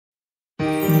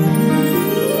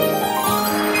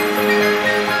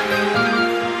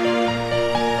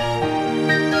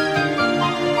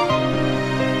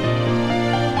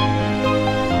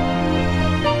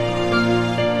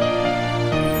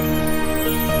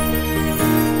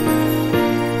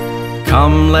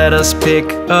Come, let us pick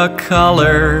a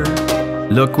color.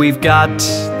 Look, we've got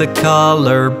the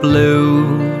color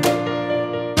blue.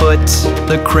 Put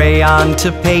the crayon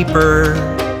to paper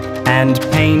and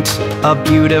paint a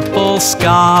beautiful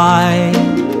sky.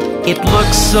 It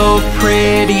looks so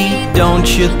pretty,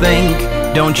 don't you think?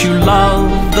 Don't you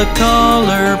love the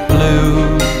color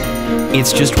blue?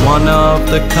 It's just one of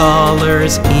the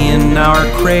colors in our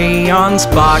crayons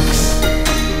box.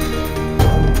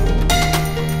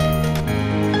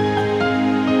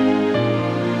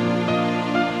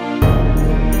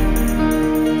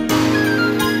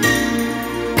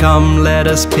 Come, let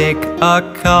us pick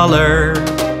a color.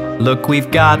 Look, we've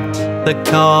got the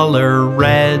color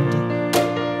red.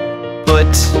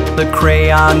 Put the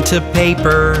crayon to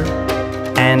paper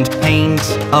and paint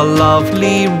a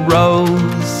lovely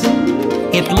rose.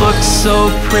 It looks so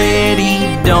pretty,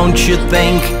 don't you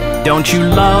think? Don't you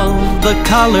love the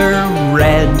color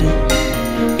red?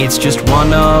 It's just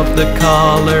one of the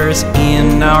colors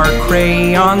in our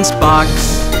crayons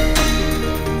box.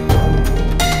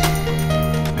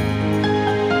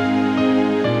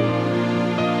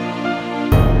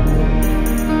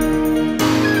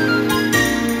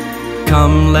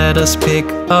 Come, let us pick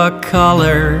a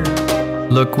color.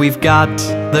 Look, we've got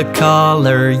the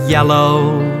color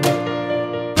yellow.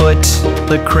 Put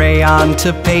the crayon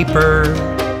to paper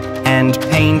and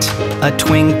paint a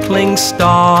twinkling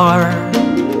star.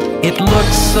 It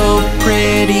looks so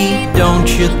pretty, don't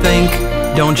you think?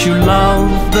 Don't you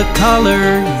love the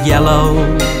color yellow?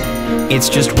 It's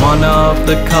just one of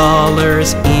the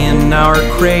colors in our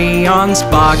crayons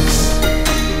box.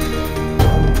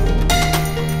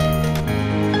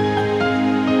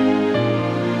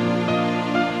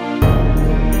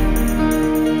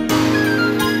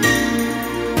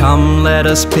 Come, let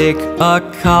us pick a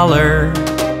color.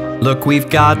 Look, we've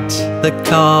got the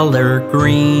color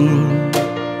green.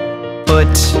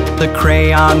 Put the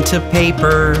crayon to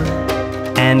paper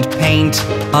and paint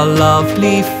a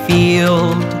lovely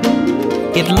field.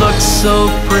 It looks so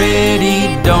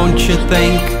pretty, don't you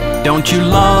think? Don't you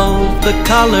love the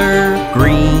color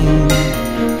green?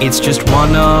 It's just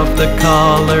one of the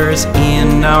colors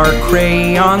in our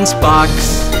crayons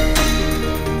box.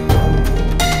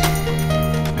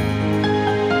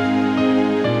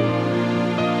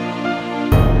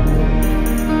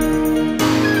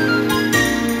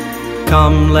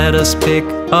 Come, let us pick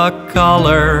a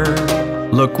color.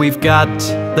 Look, we've got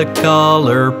the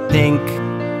color pink.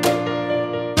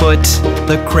 Put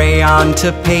the crayon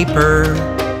to paper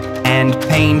and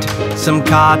paint some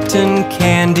cotton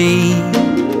candy.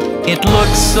 It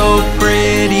looks so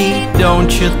pretty,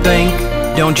 don't you think?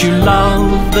 Don't you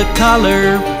love the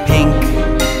color pink?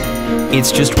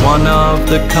 It's just one of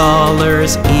the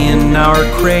colors in our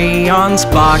crayons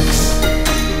box.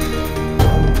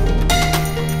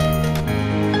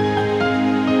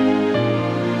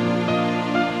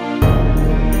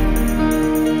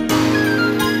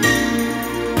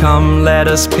 Come, let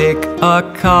us pick a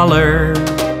color.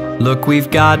 Look, we've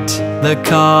got the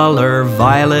color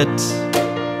violet.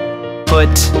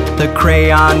 Put the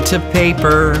crayon to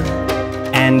paper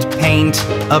and paint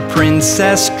a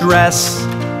princess dress.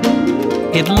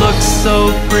 It looks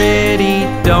so pretty,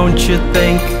 don't you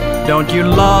think? Don't you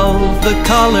love the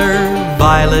color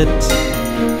violet?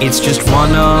 It's just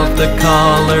one of the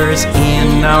colors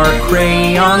in our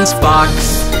crayons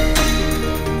box.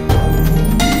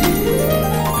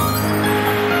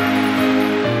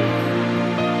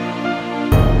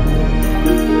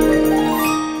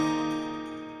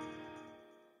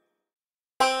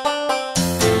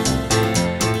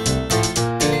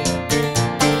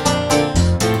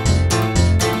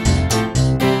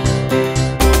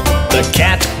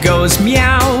 Goes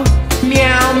meow,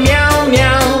 meow, meow,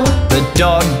 meow. The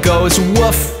dog goes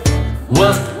woof,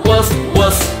 woof, woof,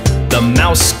 woof. The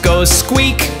mouse goes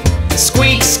squeak,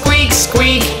 squeak, squeak,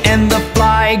 squeak. And the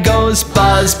fly goes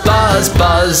buzz, buzz,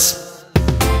 buzz.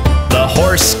 The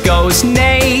horse goes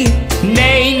neigh,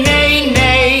 neigh, neigh,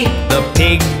 neigh. The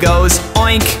pig goes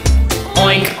oink,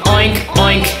 oink, oink,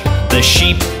 oink. The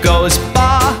sheep goes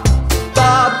ba,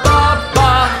 ba, ba,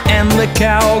 ba. And the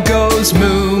cow goes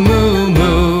moo, moo, moo.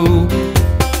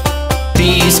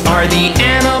 These are the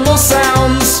animal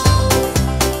sounds.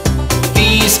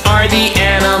 These are the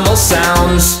animal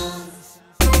sounds.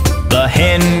 The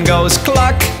hen goes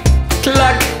cluck,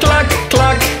 cluck, cluck,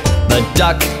 cluck. The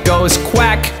duck goes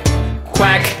quack,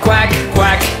 quack, quack,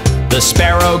 quack. The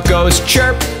sparrow goes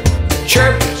chirp,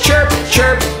 chirp, chirp,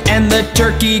 chirp. And the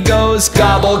turkey goes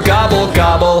gobble, gobble,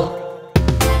 gobble.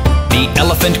 The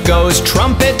elephant goes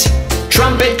trumpet,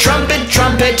 trumpet, trumpet,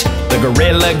 trumpet. The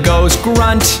gorilla goes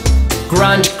grunt,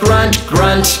 grunt, grunt,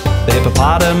 grunt. The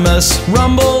hippopotamus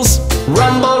rumbles,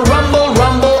 Rumble, rumble,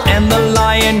 rumble. and the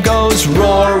lion goes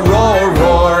roar, roar,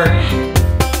 roar.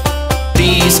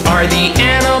 These are the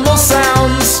animal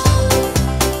sounds.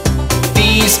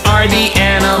 These are the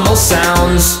animal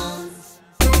sounds.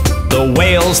 The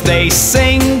whales they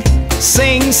sing,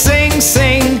 sing, sing,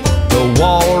 sing. The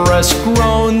walrus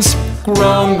groans,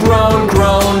 Groan, groan,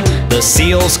 groan. the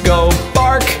seals go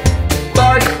bark,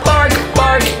 Bark, bark,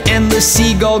 bark. and the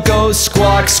seagull goes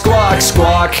squawk, squawk,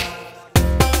 squawk.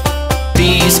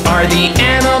 These are the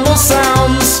animal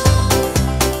sounds.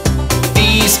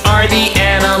 These are the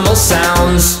animal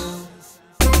sounds.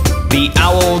 The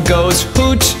owl goes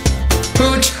hoot,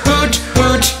 Hoot, hoot,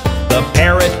 hoot. the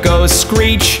parrot goes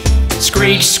screech,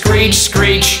 Screech, screech,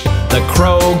 screech. the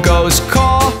crow goes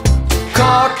caw,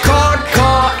 Caw, caw,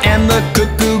 caw. and the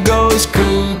cuckoo goes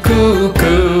coo, coo,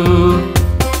 coo.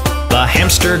 The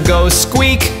hamster goes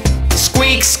squeak,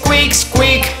 Squeak, squeak,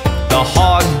 squeak. the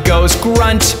hog goes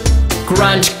grunt,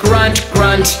 Grunt, grunt,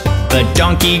 grunt. the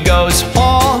donkey goes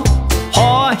haw,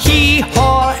 haw, hee,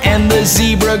 haw, and the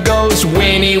zebra goes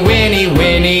Whinny, whinny,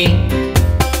 whinny.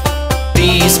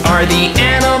 These are the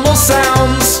animal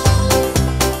sounds.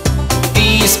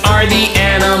 These are the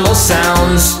animal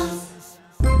sounds.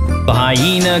 The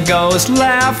hyena goes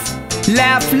laugh,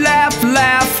 laugh, laugh,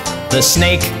 laugh. The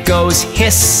snake goes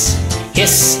hiss,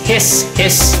 hiss, hiss,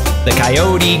 hiss. The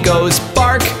coyote goes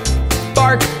bark,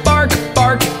 bark, bark,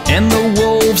 bark, and the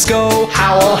wolves go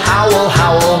Howl, howl,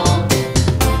 howl.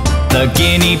 the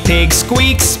guinea pig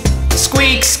squeaks,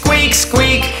 Squeak, squeak,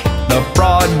 squeak. the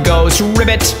frog goes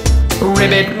ribbit,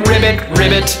 Ribbit, ribbit,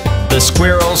 ribbit. the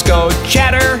squirrels go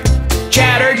chatter,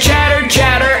 Chatter, chatter,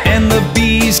 chatter. and the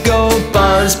bees go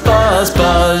Buzz, buzz,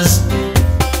 buzz.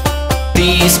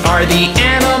 These are the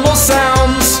animal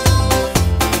sounds.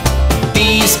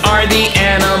 These are the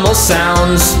animal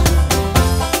sounds.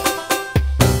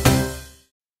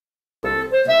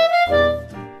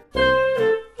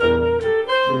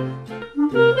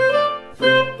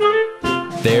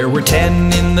 There were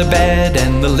 10 in the bed,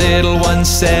 and the little one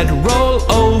said, roll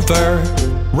over,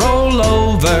 roll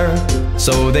over.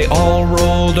 So they all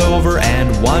rolled over, and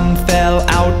one fell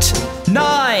out.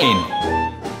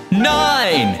 9!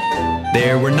 9!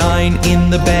 There were 9 in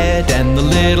the bed, and the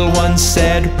little one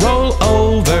said, roll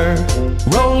over,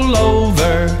 roll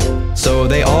over. So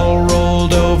they all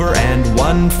rolled over, and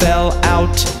one fell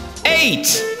out.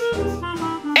 8!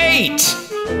 8!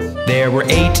 There were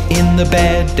 8 in the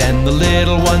bed, and the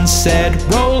little one said,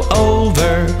 roll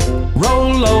over,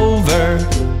 roll over.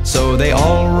 So they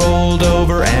all rolled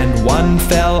over, and one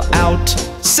fell out.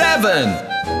 7!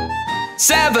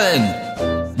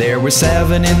 7! There were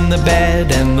 7 in the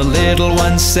bed, and the little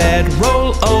one said,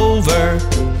 roll over,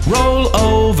 roll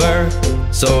over.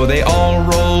 So they all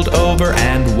rolled over,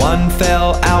 and one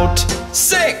fell out.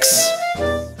 6!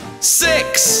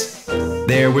 6!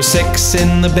 There were 6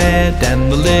 in the bed,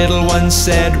 and the little one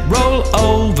said, roll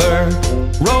over,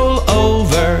 roll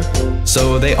over.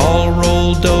 So they all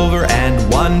rolled over, and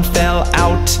one fell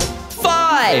out.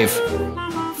 5!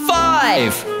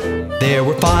 5! There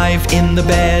were 5 in the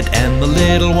bed, and the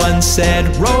little one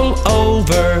said, roll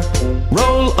over,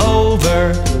 roll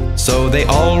over. So they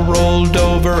all rolled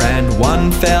over, and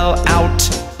one fell out.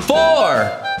 4!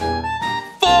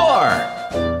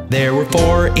 4! There were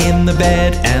 4 in the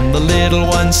bed, and the little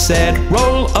one said,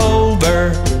 roll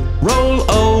over, roll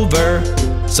over.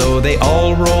 So they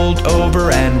all rolled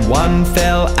over, and one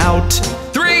fell out.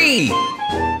 3!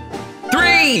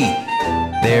 3!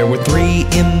 There were 3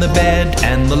 in the bed,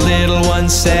 and the little one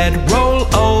said, roll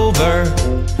over,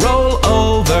 roll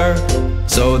over.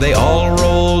 So they all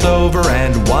rolled over,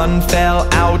 and one fell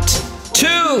out.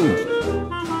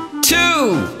 2!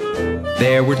 2!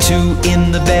 There were 2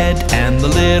 in the bed, and the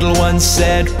little one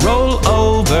said, roll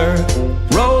over,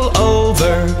 roll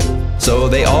over. So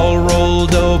they all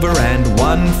rolled over, and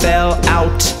one fell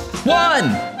out. 1!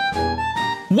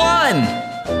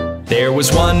 1! There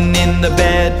was 1 in the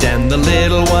bed, and the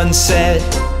little one said,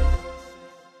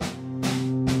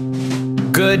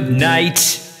 good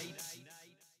night.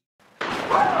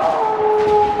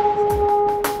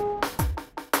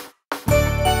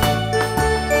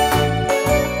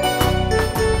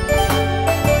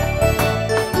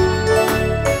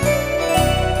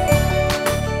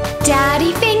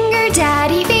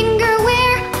 Daddy finger,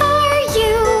 where are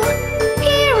you?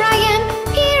 Here I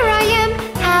am,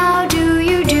 how do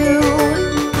you do?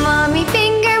 Mommy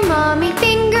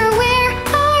finger, where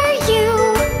are you?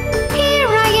 Here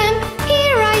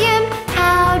I am,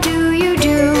 how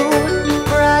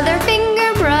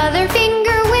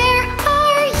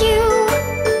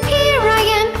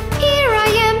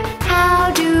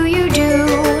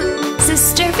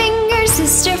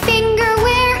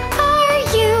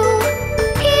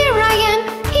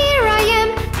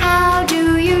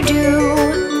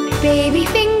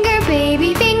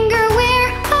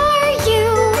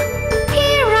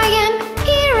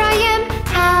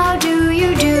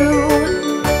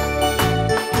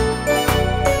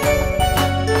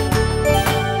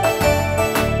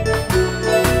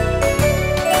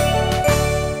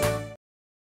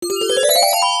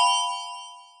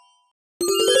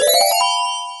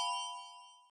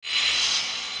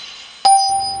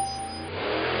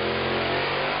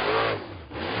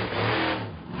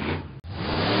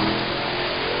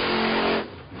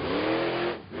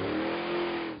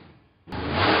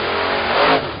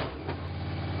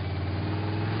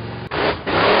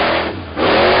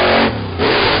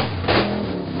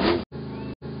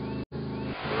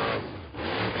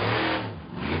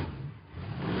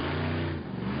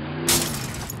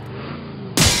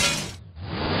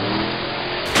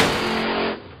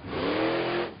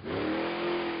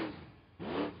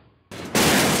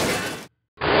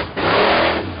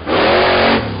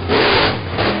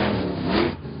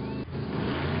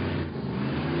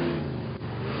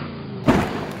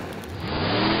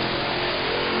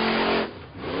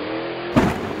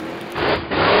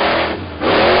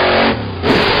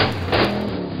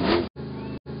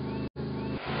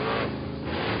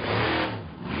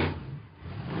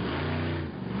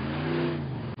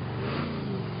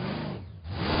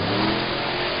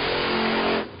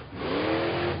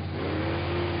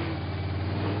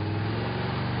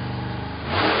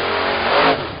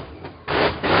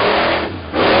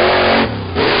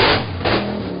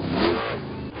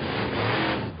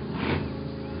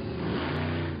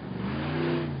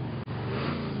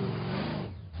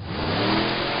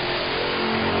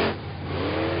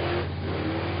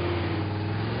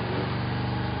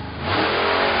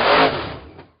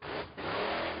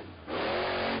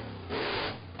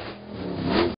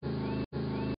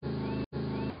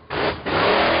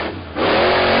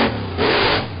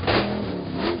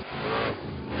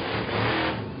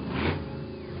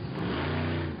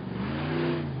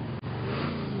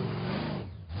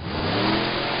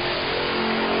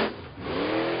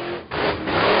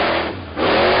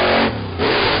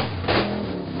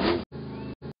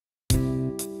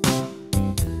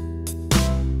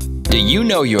you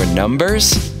know your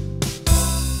numbers?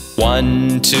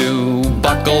 1, 2,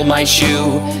 buckle my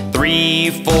shoe.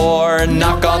 3, 4,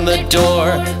 knock on the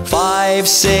door. 5,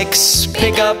 6,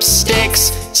 pick up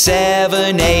sticks.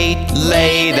 7, 8,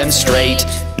 lay them straight.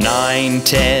 9,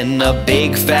 10, a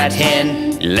big fat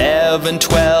hen. 11,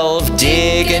 12,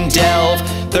 dig and delve.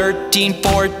 13,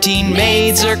 14,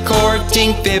 maids are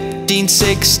courting. 15,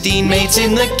 16, maids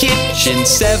in the kitchen.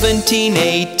 17,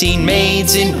 18,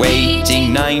 maids in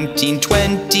waiting. 19,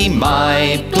 20,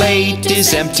 my plate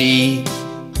is empty.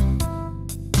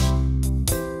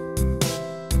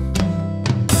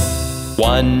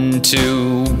 1,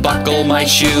 2, buckle my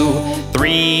shoe.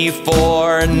 3,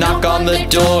 4, knock on the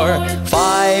door.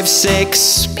 5,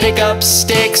 6, pick up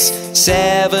sticks.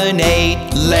 7,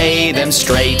 8, lay them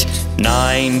straight.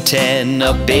 9, 10,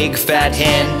 a big fat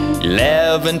hen.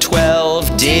 11,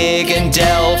 12, dig and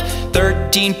delve.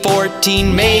 13,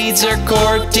 14, maids are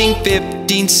courting.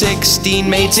 15, 16,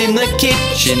 maids in the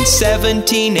kitchen.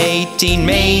 17, 18,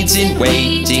 maids in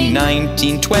waiting.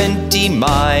 19, 20,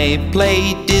 my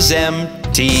plate is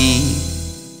empty.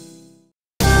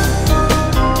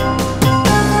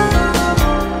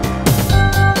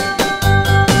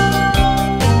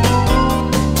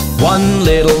 One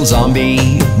little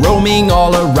zombie roaming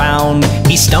all around.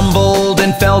 He stumbled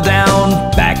and fell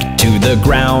down back to the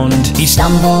ground. He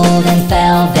stumbled and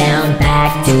fell down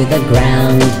back to the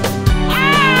ground.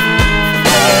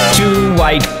 2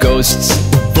 white ghosts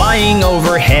flying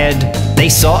overhead. They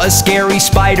saw a scary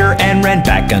spider and ran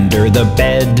back under the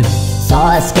bed.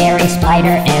 Saw a scary spider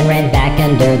and ran back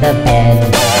under the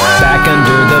bed. Back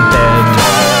under the bed.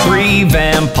 3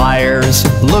 vampires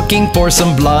looking for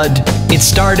some blood. It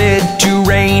started to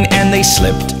rain and they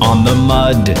slipped on the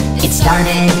mud. It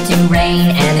started to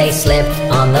rain and they slipped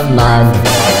on the mud.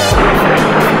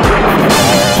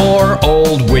 4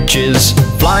 old witches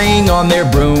flying on their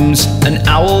brooms. An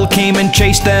owl came and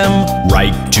chased them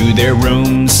right to their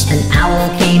rooms. An owl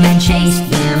came and chased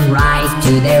them right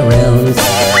to their rooms.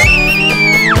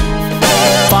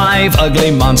 5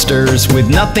 ugly monsters with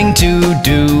nothing to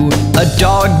do. A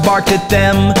dog barked at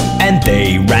them and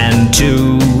they ran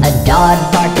too. A dog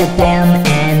barked at them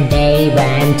and they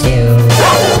ran too.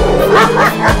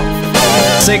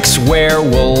 6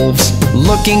 werewolves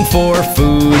looking for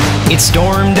food. It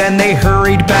stormed and they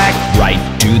hurried back right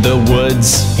to the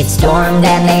woods. It stormed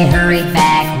and they hurried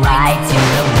back right to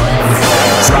the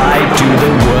woods. Right to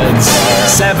the woods.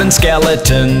 7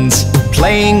 skeletons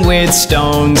playing with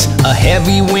stones. A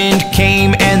heavy wind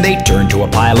came and they turned to a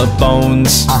pile of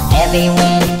bones. A heavy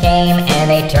wind came and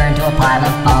they turned to a pile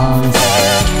of bones.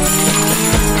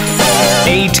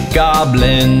 8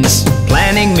 goblins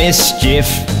planning mischief.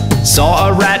 Saw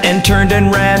a rat and turned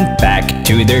and ran back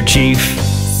to their chief.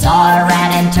 Saw a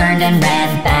rat and turned and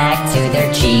ran back to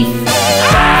their chief.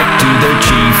 Back to their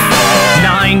chief.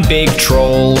 9 big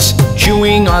trolls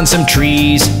chewing on some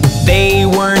trees. They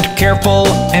weren't careful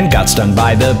and got stung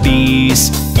by the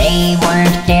bees. They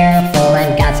weren't careful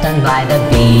and got stung by the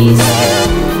bees.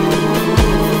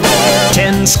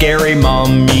 10 scary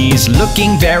mummies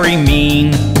looking very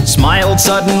mean. Smiled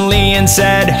suddenly and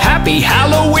said, "Happy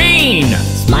Halloween!"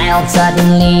 Smiled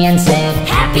suddenly and said,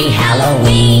 "Happy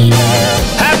Halloween!"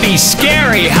 Happy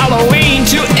scary Halloween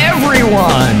to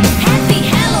everyone! Happy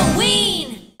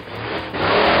Halloween!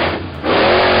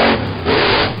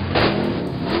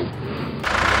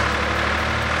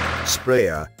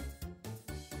 Sprayer